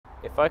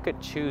If I could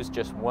choose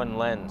just one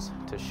lens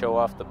to show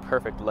off the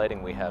perfect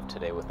lighting we have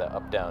today with the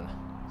up-down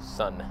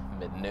sun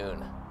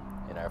mid-noon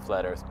in our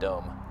flat earth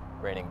dome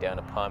raining down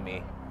upon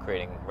me,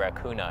 creating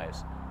raccoon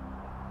eyes,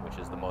 which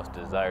is the most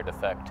desired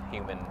effect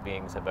human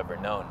beings have ever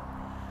known.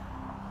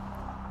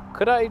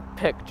 Could I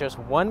pick just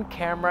one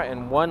camera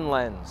and one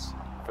lens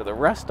for the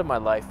rest of my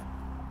life?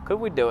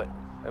 Could we do it?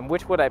 And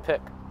which would I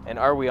pick? And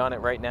are we on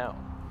it right now?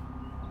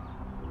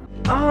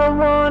 All I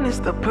want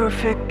is the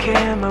perfect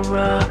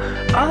camera.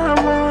 All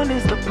I want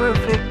is the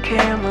perfect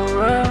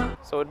camera.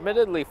 So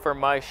admittedly for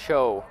my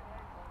show,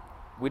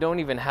 we don't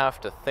even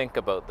have to think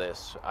about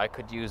this. I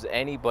could use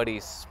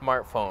anybody's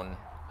smartphone.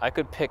 I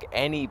could pick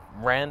any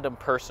random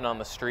person on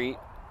the street,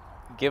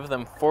 give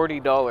them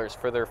 $40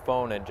 for their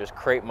phone and just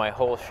create my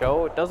whole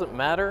show. It doesn't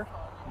matter.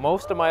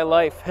 Most of my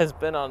life has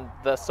been on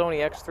the Sony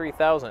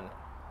X3000.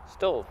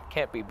 Still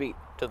can't be beat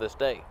to this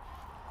day.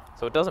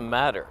 So it doesn't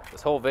matter.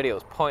 This whole video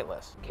is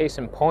pointless. Case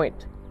in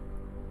point,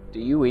 do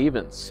you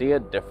even see a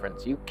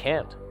difference? You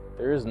can't.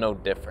 There is no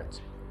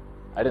difference.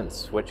 I didn't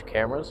switch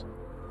cameras.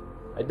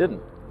 I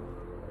didn't.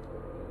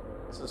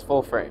 This is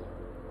full frame.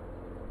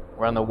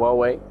 We're on the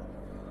Huawei.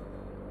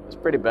 It's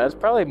pretty bad. It's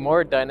probably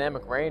more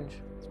dynamic range.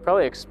 It's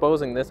probably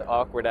exposing this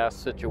awkward ass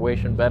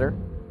situation better.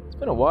 It's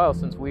been a while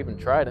since we even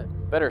tried it.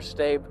 Better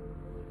stabe.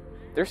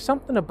 There's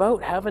something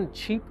about having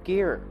cheap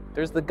gear.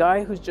 There's the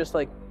guy who's just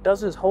like does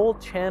his whole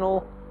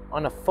channel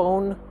on a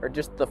phone, or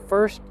just the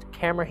first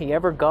camera he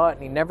ever got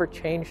and he never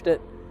changed it.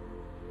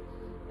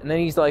 And then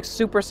he's like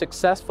super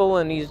successful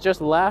and he's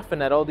just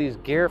laughing at all these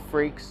gear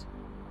freaks.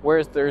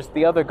 Whereas there's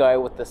the other guy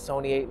with the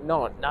Sony 8,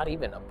 no, not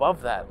even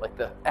above that, like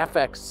the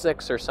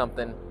FX6 or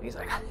something. He's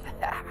like,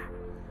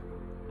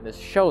 and his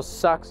show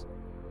sucks.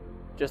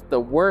 Just the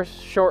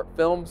worst short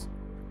films,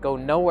 go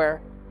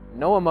nowhere,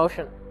 no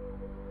emotion.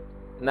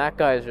 And that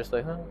guy is just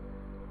like, huh,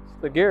 it's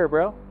the gear,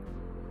 bro.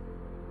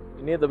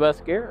 You need the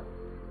best gear.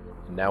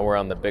 Now we're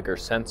on the bigger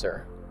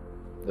sensor.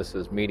 This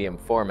is medium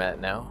format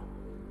now.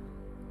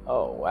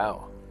 Oh,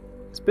 wow.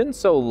 It's been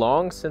so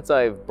long since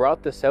I've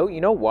brought this out.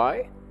 You know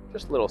why?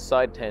 Just a little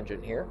side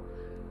tangent here.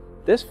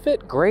 This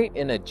fit great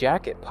in a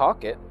jacket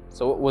pocket,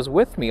 so it was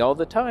with me all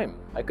the time.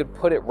 I could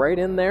put it right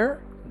in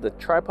there, the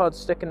tripod's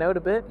sticking out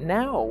a bit.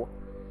 Now,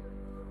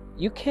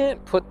 you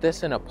can't put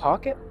this in a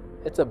pocket.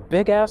 It's a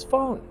big ass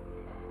phone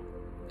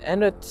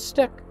and a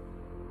stick.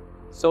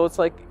 So it's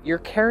like you're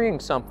carrying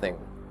something.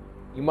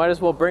 You might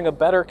as well bring a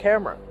better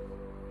camera.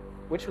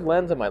 Which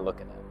lens am I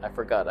looking at? I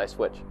forgot, I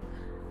switched.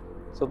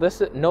 So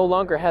this no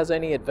longer has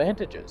any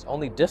advantages,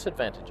 only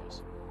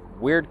disadvantages.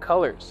 Weird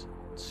colors,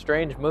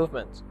 strange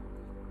movements.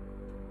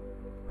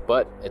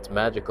 But it's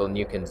magical and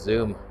you can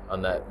zoom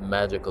on that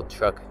magical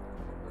truck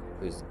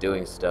who's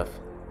doing stuff.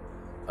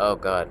 Oh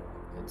God,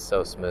 it's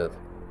so smooth.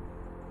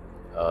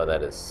 Oh,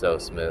 that is so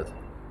smooth.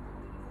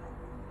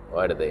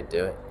 Why do they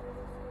do it?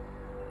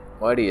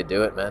 Why do you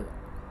do it, man?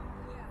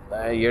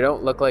 You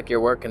don't look like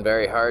you're working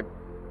very hard.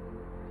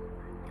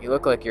 You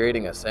look like you're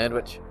eating a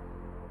sandwich.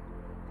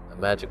 A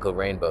magical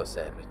rainbow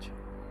sandwich.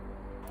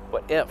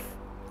 What if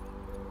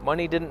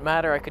money didn't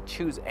matter? I could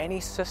choose any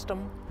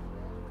system.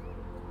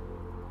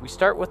 We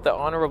start with the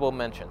honorable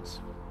mentions.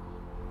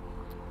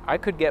 I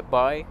could get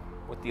by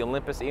with the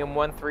Olympus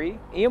EM1 III,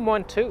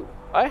 EM1 II.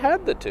 I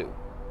had the two.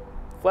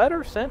 Flat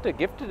Earth Santa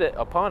gifted it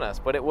upon us,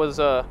 but it was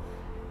a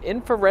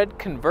infrared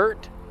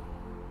convert.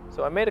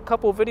 So I made a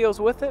couple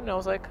videos with it and I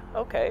was like,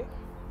 okay,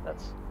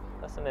 that's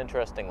an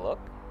interesting look.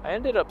 I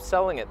ended up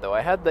selling it though. I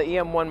had the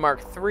EM1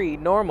 Mark III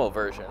normal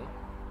version,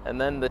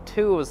 and then the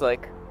 2 was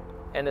like,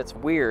 and it's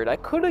weird. I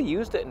could have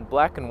used it in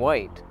black and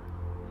white,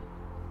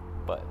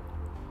 but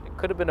it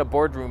could have been a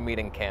boardroom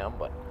meeting cam,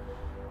 but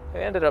I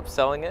ended up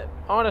selling it.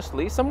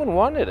 Honestly, someone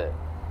wanted it.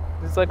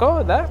 It's like,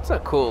 oh, that's a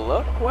cool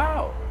look,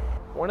 wow.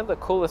 One of the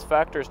coolest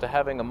factors to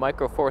having a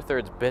Micro Four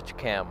Thirds bitch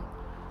cam,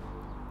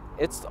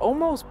 it's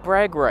almost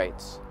brag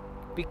rights.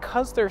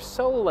 Because they're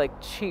so like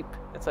cheap,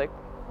 it's like,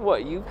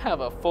 what, you have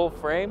a full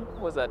frame?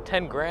 Was that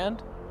 10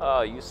 grand?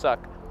 Oh, you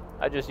suck.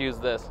 I just used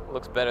this.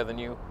 Looks better than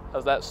you.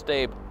 How's that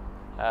stabe?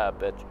 Ah,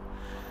 bitch.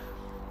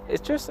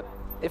 It's just,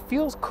 it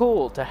feels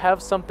cool to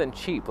have something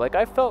cheap. Like,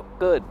 I felt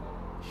good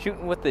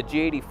shooting with the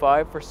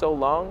G85 for so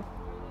long.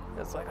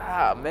 It's like,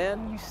 ah,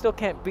 man, you still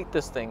can't beat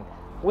this thing.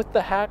 With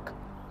the hack,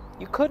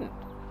 you couldn't.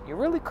 You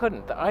really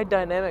couldn't. The eye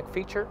dynamic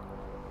feature,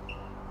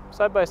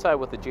 side by side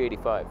with the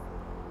G85.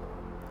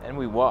 And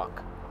we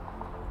walk.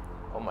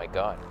 Oh my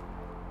God.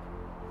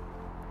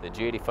 The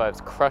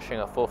G85's crushing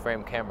a full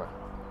frame camera.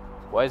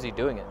 Why is he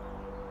doing it?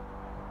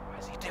 Why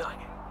is he doing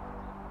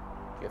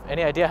it? Do you have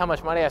any idea how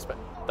much money I spent?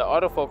 The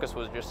autofocus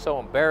was just so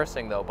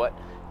embarrassing though, but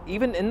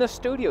even in the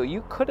studio,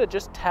 you could have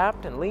just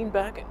tapped and leaned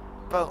back and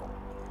boom.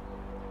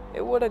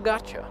 It would have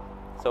got you.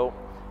 So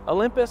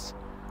Olympus,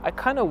 I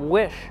kind of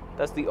wish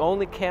that's the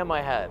only cam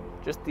I had.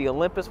 Just the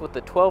Olympus with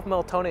the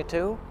 12mm Tony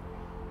 2.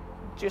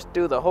 Just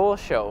do the whole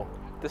show.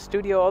 The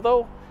studio,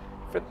 although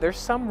there's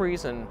some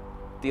reason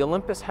the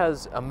Olympus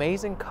has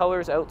amazing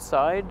colors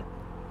outside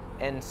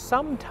and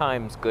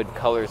sometimes good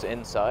colors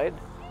inside,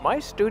 my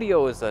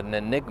studio is an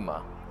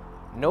enigma.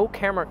 No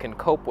camera can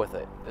cope with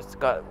it. It's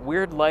got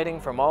weird lighting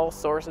from all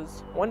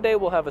sources. One day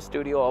we'll have a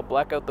studio, I'll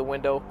black out the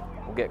window,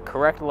 we'll get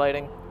correct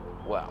lighting.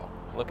 Wow,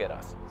 look at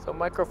us. So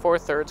Micro Four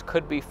Thirds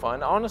could be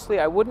fun. Honestly,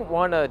 I wouldn't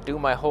want to do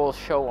my whole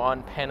show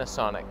on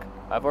Panasonic.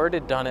 I've already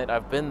done it.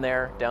 I've been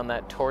there, down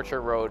that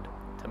torture road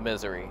to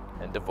misery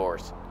and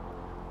divorce.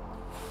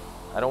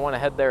 I don't want to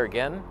head there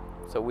again,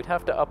 so we'd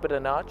have to up it a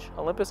notch.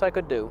 Olympus I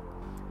could do.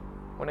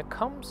 When it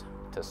comes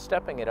to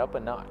stepping it up a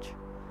notch,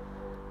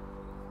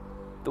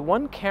 the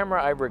one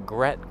camera I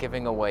regret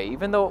giving away,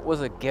 even though it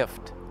was a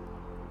gift,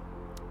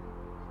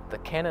 the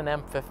Canon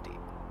M50.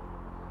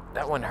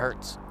 That one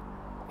hurts.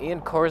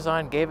 Ian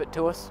Corzine gave it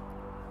to us.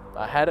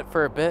 I had it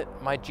for a bit.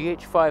 My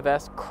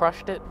GH5S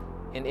crushed it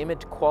in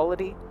image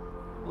quality.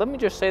 Let me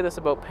just say this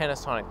about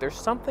Panasonic. There's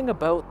something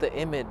about the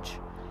image,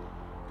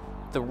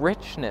 the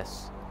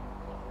richness.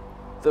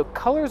 The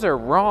colors are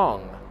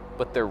wrong,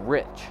 but they're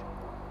rich.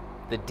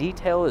 The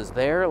detail is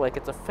there, like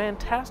it's a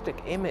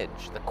fantastic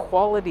image, the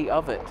quality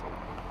of it.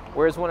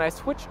 Whereas when I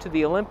switch to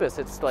the Olympus,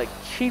 it's like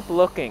cheap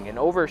looking and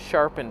over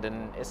sharpened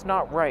and it's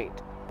not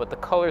right, but the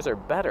colors are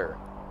better,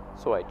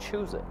 so I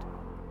choose it.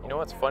 You know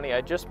what's funny?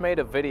 I just made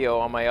a video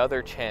on my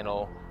other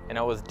channel and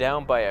I was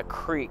down by a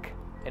creek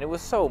and it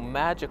was so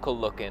magical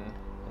looking.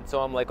 And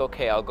so I'm like,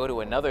 okay, I'll go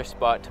to another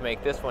spot to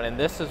make this one. And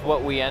this is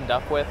what we end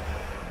up with.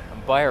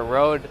 I'm by a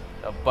road,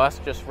 a bus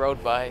just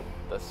rode by,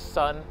 the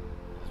sun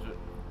is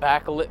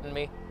backlighting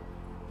me.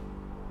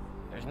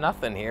 There's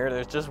nothing here,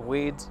 there's just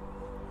weeds.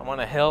 I'm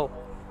on a hill.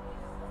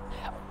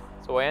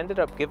 So I ended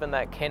up giving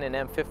that Canon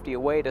M50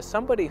 away to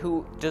somebody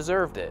who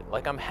deserved it.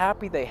 Like, I'm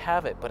happy they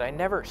have it, but I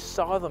never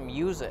saw them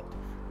use it.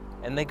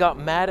 And they got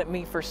mad at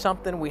me for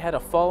something. We had a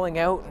falling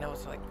out, and I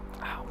was like,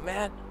 oh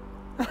man.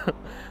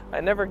 I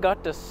never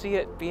got to see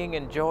it being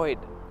enjoyed.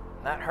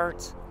 That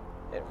hurts.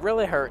 It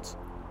really hurts.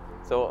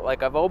 So,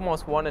 like, I've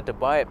almost wanted to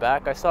buy it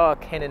back. I saw a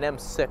Canon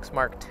M6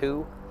 Mark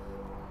II.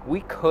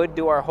 We could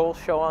do our whole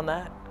show on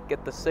that.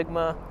 Get the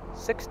Sigma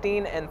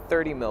 16 and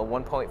 30mm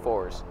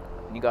 1.4s.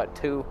 And you got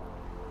two.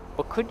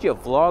 But could you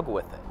vlog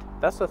with it?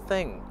 That's the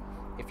thing.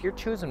 If you're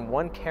choosing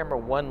one camera,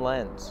 one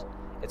lens,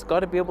 it's got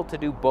to be able to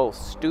do both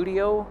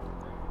studio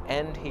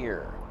and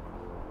here.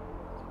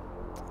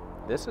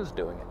 This is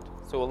doing it.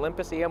 So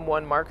Olympus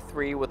EM1 Mark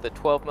III with the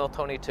 12mm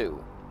Tony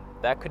 2.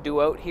 That could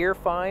do out here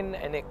fine,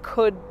 and it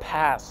could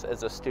pass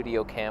as a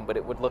studio cam, but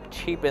it would look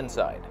cheap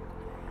inside.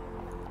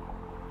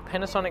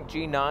 Panasonic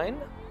G9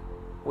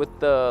 with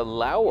the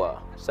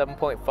Laowa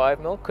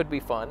 7.5mm could be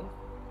fun,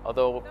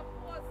 although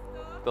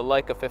the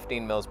Leica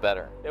 15mm is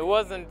better. It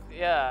wasn't,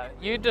 yeah,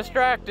 you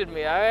distracted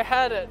me. I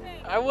had it.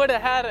 I would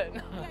have had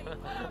it.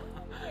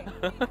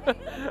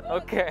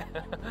 Okay.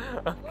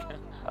 Okay.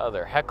 Oh,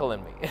 they're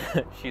heckling me.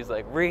 She's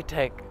like,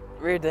 retake.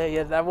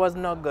 Yeah, that was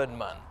not good,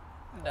 man.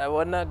 That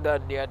was not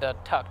good. You had to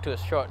talk to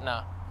us short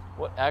now.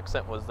 What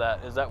accent was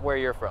that? Is that where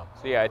you're from?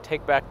 So yeah, I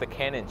take back the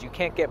Canons. You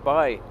can't get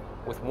by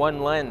with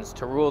one lens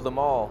to rule them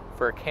all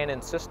for a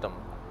Canon system.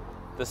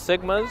 The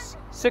Sigmas,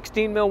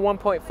 16mm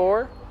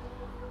 1.4,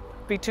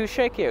 be too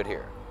shaky out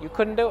here. You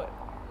couldn't do it.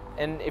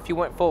 And if you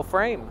went full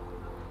frame,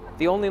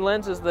 the only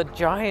lens is the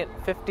giant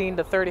 15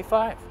 to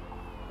 35.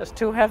 That's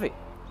too heavy.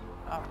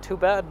 Oh, too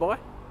bad, boy.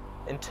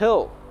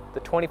 Until the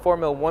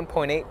 24mm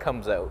 1.8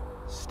 comes out,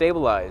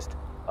 stabilized.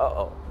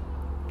 Uh-oh,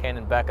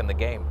 Canon back in the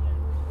game.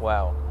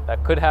 Wow,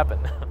 that could happen.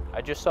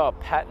 I just saw a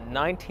patent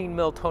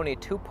 19mm Tony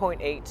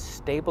 2.8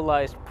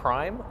 stabilized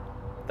prime.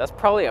 That's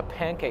probably a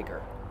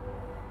pancaker.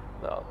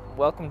 Well,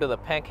 welcome to the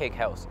pancake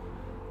house.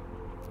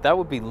 That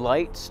would be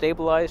light,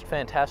 stabilized,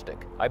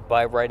 fantastic. I'd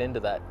buy right into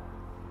that.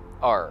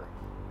 R,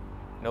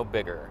 no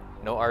bigger,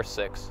 no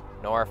R6,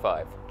 no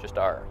R5, just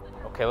R.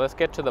 Okay, let's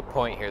get to the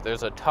point here.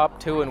 There's a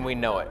top two and we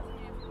know it.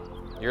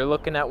 You're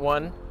looking at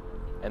one,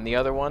 and the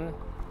other one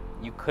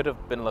you could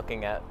have been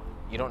looking at.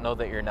 You don't know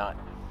that you're not.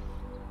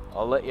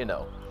 I'll let you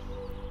know.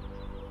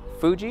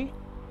 Fuji,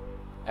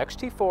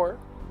 X-T4,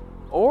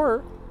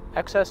 or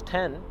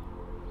XS10,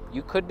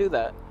 you could do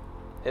that.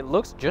 It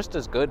looks just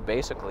as good,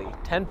 basically.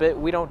 10-bit,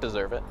 we don't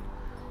deserve it.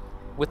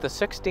 With the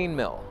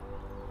 16mm,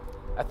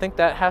 I think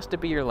that has to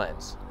be your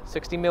lens.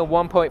 16mm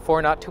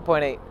 1.4, not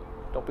 2.8.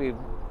 Don't be,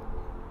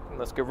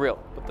 let's get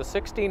real. With the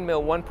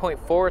 16mm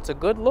 1.4, it's a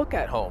good look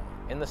at home.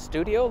 In the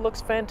studio, it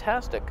looks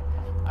fantastic.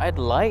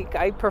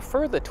 I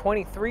prefer the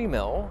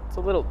 23mm. It's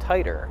a little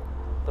tighter,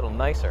 a little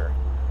nicer.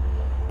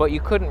 But you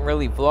couldn't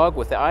really vlog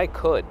with it. I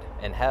could,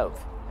 and have,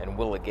 and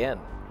will again.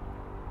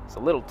 It's a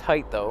little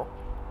tight though.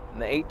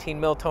 And the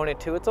 18mm Tony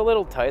 2, it's a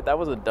little tight. That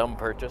was a dumb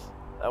purchase.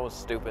 That was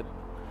stupid.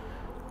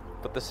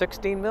 But the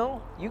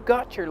 16mm, you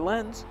got your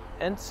lens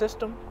and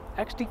system.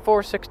 X-T4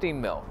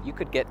 16mm, you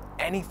could get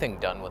anything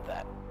done with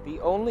that. The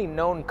only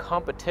known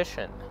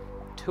competition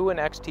to an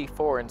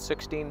X-T4 and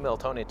 16mm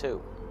Tony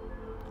 2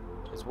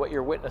 is what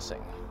you're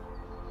witnessing.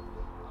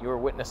 You are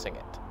witnessing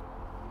it.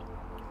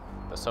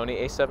 The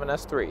Sony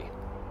a7S III,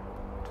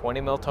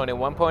 20mm Tony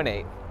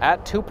 1.8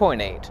 at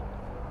 2.8.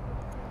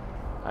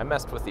 I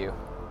messed with you.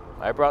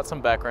 I brought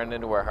some background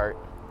into our heart,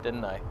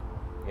 didn't I?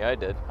 Yeah, I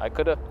did. I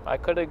could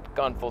have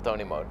gone full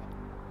Tony mode.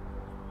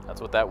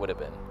 That's what that would have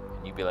been.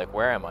 You'd be like,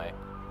 where am I?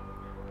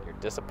 You're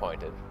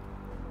disappointed.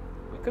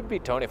 We could be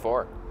Tony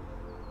 4.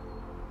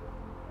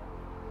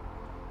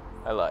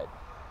 I lied.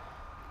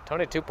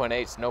 Tony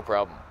 2.8's no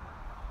problem.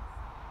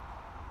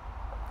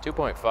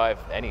 2.5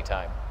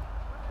 anytime.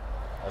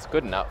 That's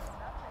good enough,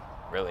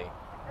 really.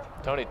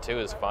 Tony 2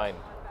 is fine.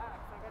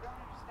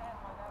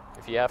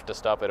 If you have to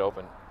stop it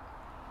open,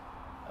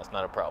 that's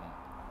not a problem.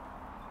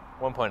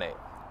 1.8.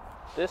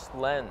 This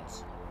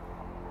lens,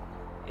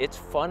 it's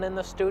fun in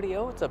the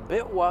studio. It's a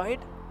bit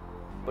wide,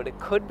 but it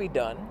could be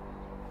done.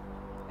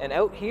 And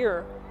out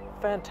here,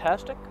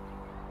 fantastic.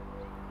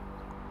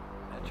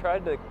 I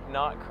tried to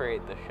not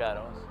create the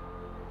shadows.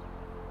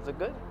 Is it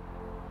good?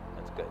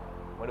 That's good.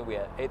 What are we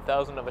at?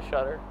 8,000 of a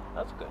shutter?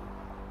 That's good.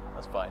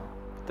 That's fine.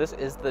 This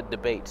is the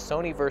debate,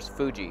 Sony versus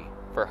Fuji,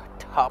 for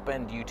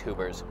top-end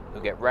YouTubers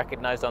who get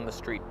recognized on the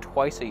street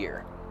twice a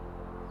year,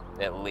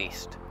 at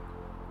least.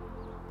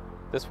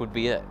 This would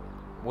be it.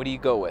 What do you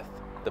go with?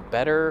 The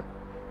better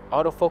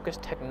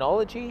autofocus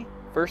technology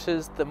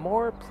versus the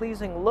more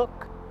pleasing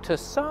look to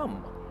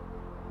some?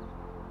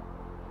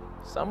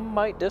 Some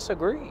might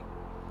disagree.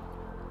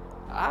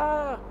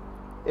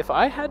 If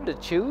I had to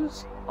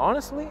choose,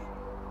 honestly,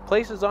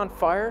 place is on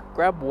fire,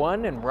 grab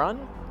one and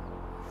run,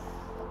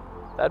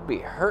 that'd be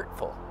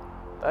hurtful.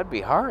 That'd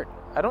be hard.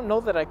 I don't know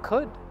that I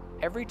could.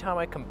 Every time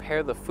I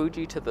compare the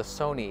Fuji to the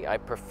Sony, I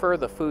prefer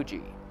the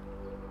Fuji.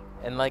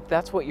 And like,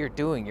 that's what you're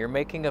doing. You're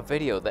making a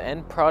video. The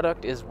end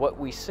product is what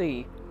we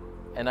see,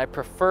 and I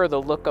prefer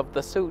the look of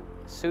the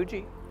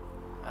Suji.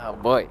 Oh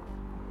boy.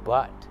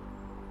 But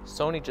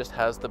Sony just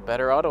has the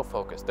better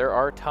autofocus. There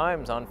are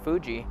times on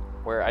Fuji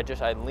where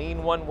I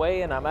lean one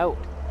way and I'm out.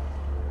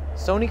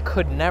 Sony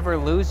could never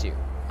lose you.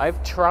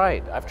 I've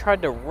tried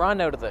to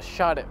run out of the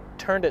shot. It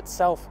turned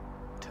itself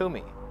to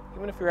me.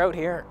 Even if you're out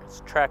here,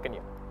 it's tracking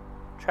you.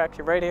 Tracks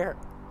you right here.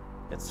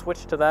 It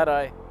switched to that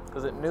eye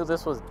because it knew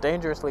this was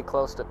dangerously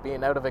close to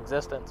being out of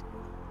existence.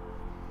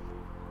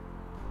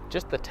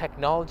 Just the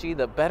technology,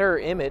 the better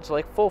image,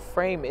 like full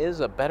frame is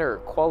a better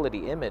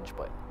quality image,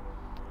 but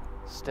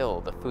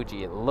still the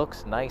Fuji, it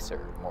looks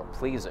nicer, more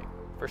pleasing.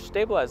 For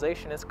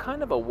stabilization, it's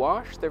kind of a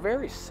wash. They're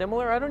very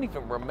similar. I don't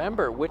even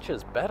remember which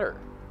is better.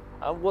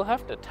 We'll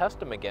have to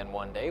test them again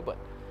one day, but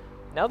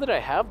now that I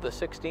have the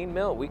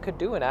 16mm, we could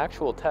do an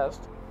actual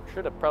test.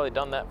 Should have probably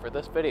done that for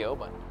this video,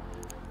 but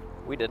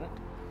we didn't.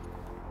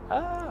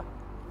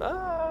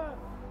 The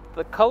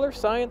color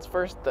science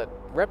versus the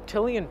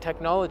reptilian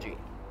technology.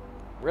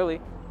 Really.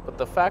 But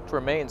the fact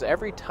remains,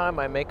 every time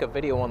I make a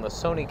video on the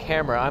Sony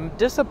camera, I'm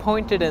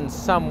disappointed in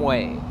some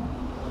way.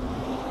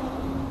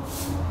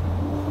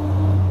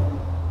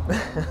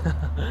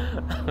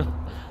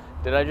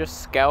 Did I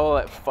just scowl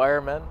at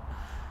firemen?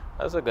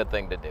 That's a good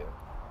thing to do.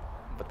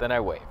 But then I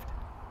waved.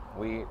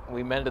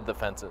 We mended the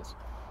fences.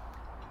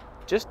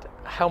 Just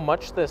how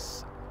much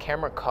this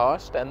camera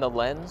cost and the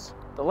lens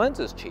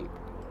is cheap.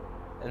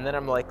 And then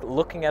I'm like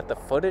looking at the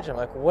footage, I'm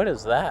like, what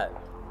is that?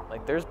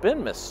 Like, there's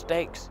been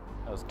mistakes.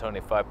 That was Tony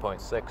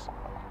 5.6.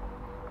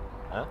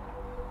 Huh?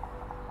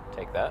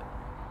 Take that.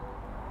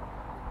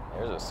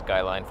 There's a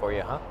skyline for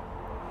you, huh?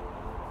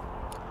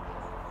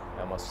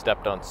 I almost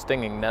stepped on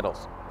stinging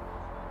nettles.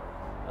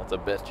 That's a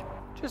bitch.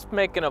 Just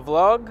making a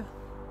vlog.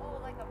 Oh,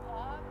 like a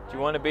vlog? Do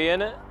you want to be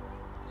in it?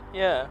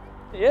 Yeah.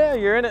 Yeah,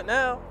 you're in it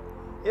now.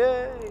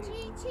 Yay.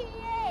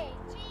 GTA!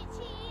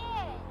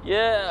 GTA!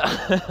 Yeah.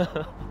 Have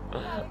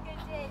a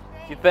good day.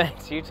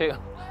 Thanks, you too. Where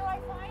do I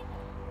find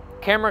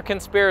it? Camera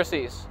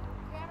Conspiracies.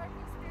 Camera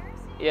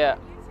Conspiracy? Yeah.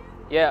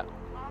 YouTube? Yeah.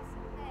 Awesome,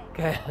 thanks.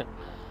 Okay.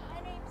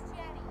 My name's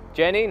Jenny.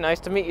 Jenny, nice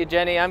to meet you,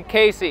 Jenny. I'm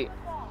Casey.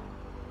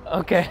 Phone.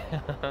 Okay.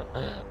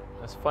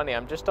 It's funny,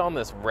 I'm just on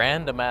this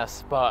random ass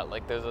spot.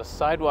 Like, there's a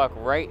sidewalk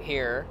right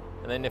here,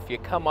 and then if you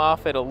come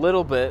off it a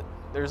little bit,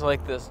 there's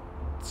like this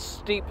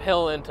steep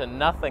hill into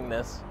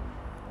nothingness.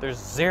 There's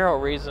zero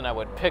reason I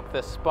would pick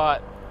this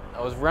spot.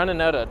 I was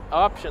running out of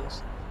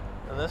options,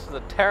 and this is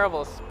a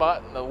terrible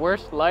spot and the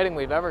worst lighting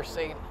we've ever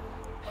seen.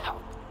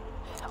 Help.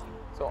 Help.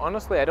 So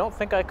honestly, I don't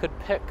think I could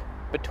pick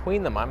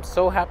between them. I'm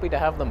so happy to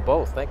have them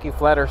both. Thank you,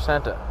 Flat Earth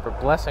Santa, for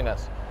blessing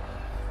us.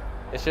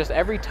 It's just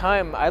every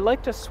time I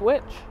like to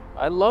switch.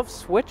 I love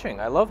switching.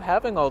 I love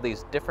having all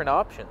these different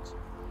options.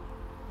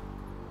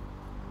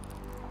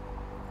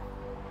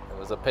 It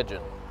was a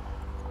pigeon.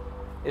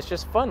 It's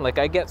just fun. Like,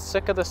 I get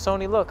sick of the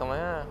Sony look. I'm like,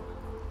 ah.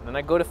 And then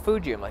I go to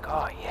Fuji. I'm like,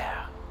 oh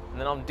yeah. And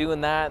then I'm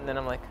doing that, and then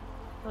I'm like,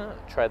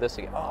 try this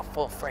again. Oh,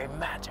 full frame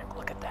magic.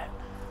 Look at that.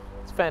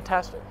 It's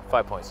fantastic.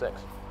 5.6.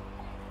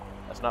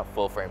 That's not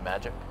full frame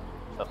magic.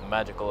 There's nothing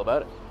magical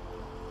about it.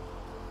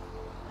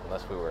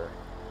 Unless we were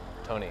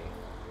Tony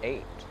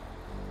 8.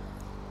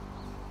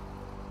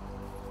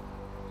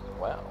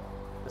 Wow.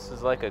 This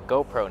is like a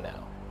GoPro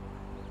now.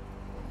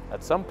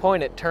 At some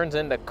point it turns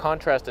into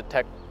contrast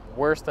detect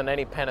worse than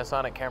any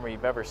Panasonic camera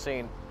you've ever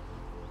seen.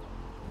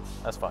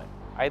 That's fine.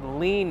 I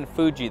lean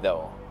Fuji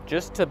though,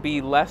 just to be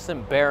less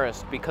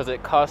embarrassed because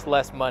it cost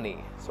less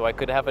money, so I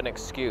could have an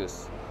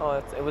excuse. Oh,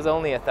 it was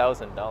only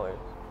 $1,000.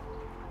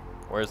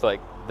 Whereas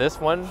like this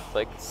one,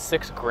 like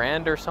 $6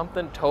 grand or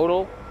something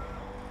total.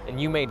 And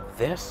you made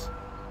this?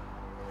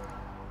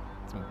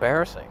 It's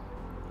embarrassing.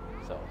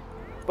 So,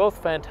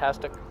 both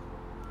fantastic.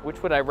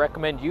 Which would I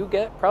recommend you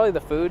get? Probably the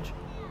Fuji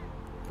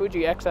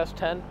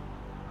XS10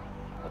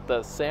 with the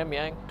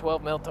Samyang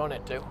 12mm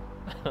Tone-It 2.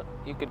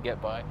 You could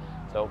get by.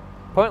 So,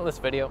 pointless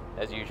video,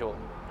 as usual.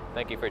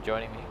 Thank you for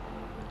joining me.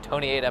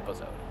 Tony 8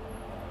 episode.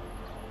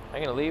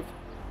 I'm gonna leave.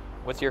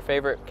 What's your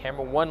favorite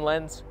camera? One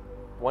lens,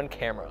 one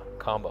camera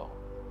combo.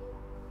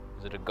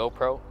 Is it a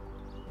GoPro?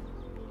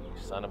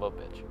 You son of a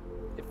bitch.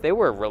 If they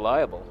were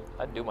reliable,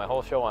 I'd do my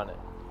whole show on it.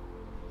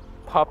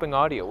 Popping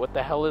audio, what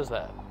the hell is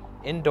that?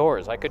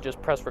 Indoors, I could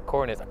just press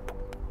record and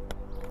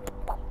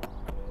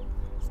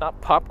it's not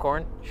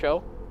popcorn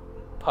show.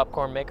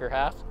 Popcorn maker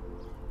half.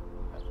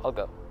 I'll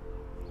go.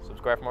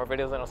 Subscribe for more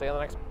videos and I'll see you on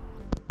the next one.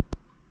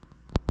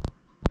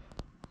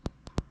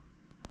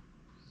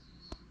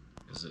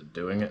 Is it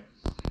doing it?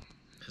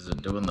 Is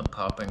it doing the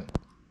popping?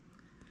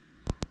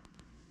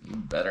 You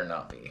better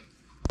not be.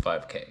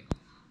 5K,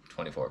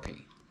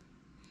 24p.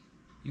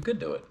 You could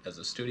do it as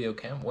a studio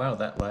cam. Wow,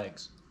 that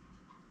lags.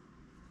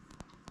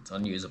 It's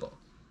unusable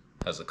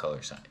as a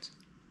color science.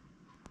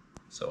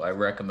 So I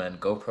recommend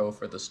GoPro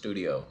for the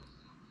studio.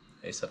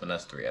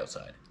 A7S III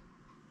outside.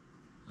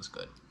 That's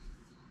good.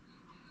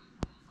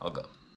 I'll go.